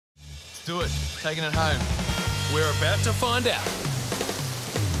Let's do it. Taking it home. We're about to find out.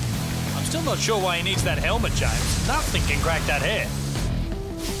 I'm still not sure why he needs that helmet, James. Nothing can crack that hair.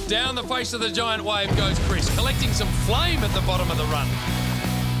 Down the face of the giant wave goes Chris, collecting some flame at the bottom of the run.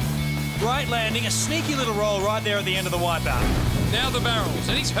 Great landing, a sneaky little roll right there at the end of the wipeout. Now the barrels,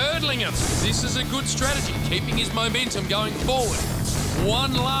 and he's hurdling them. This is a good strategy, keeping his momentum going forward.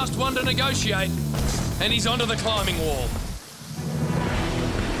 One last one to negotiate, and he's onto the climbing wall.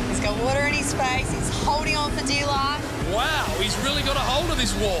 He's got water in his face, he's holding on for dear life. Wow, he's really got a hold of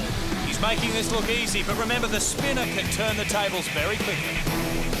this wall. He's making this look easy, but remember, the spinner can turn the tables very quickly.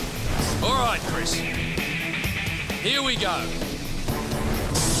 All right, Chris. Here we go.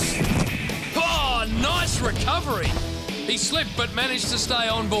 Oh, nice recovery. He slipped but managed to stay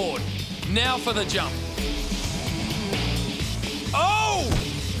on board. Now for the jump. Oh!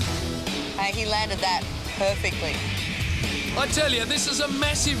 Hey, he landed that perfectly. I tell you, this is a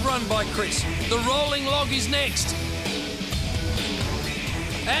massive run by Chris. The rolling log is next.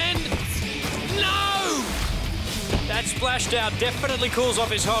 And... no! That splashdown definitely cools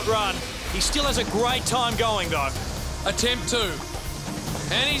off his hot run. He still has a great time going, though. Attempt 2.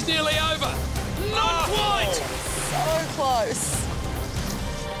 And he's nearly over. Not quite! So close.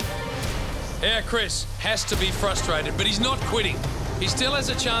 Yeah, Chris has to be frustrated, but he's not quitting. He still has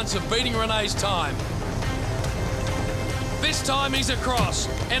a chance of beating Renee's time. This time he's across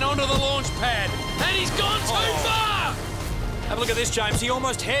and onto the launch pad. And he's gone too far! Have a look at this, James. He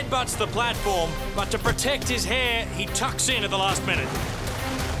almost headbutts the platform, but to protect his hair, he tucks in at the last minute.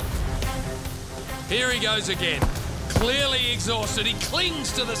 Here he goes again. Clearly exhausted, he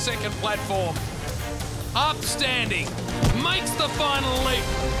clings to the second platform. Upstanding, makes the final leap.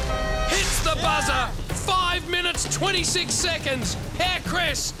 Hits the buzzer, 5 minutes, 26 seconds. Here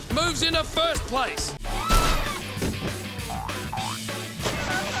Chris moves into first place.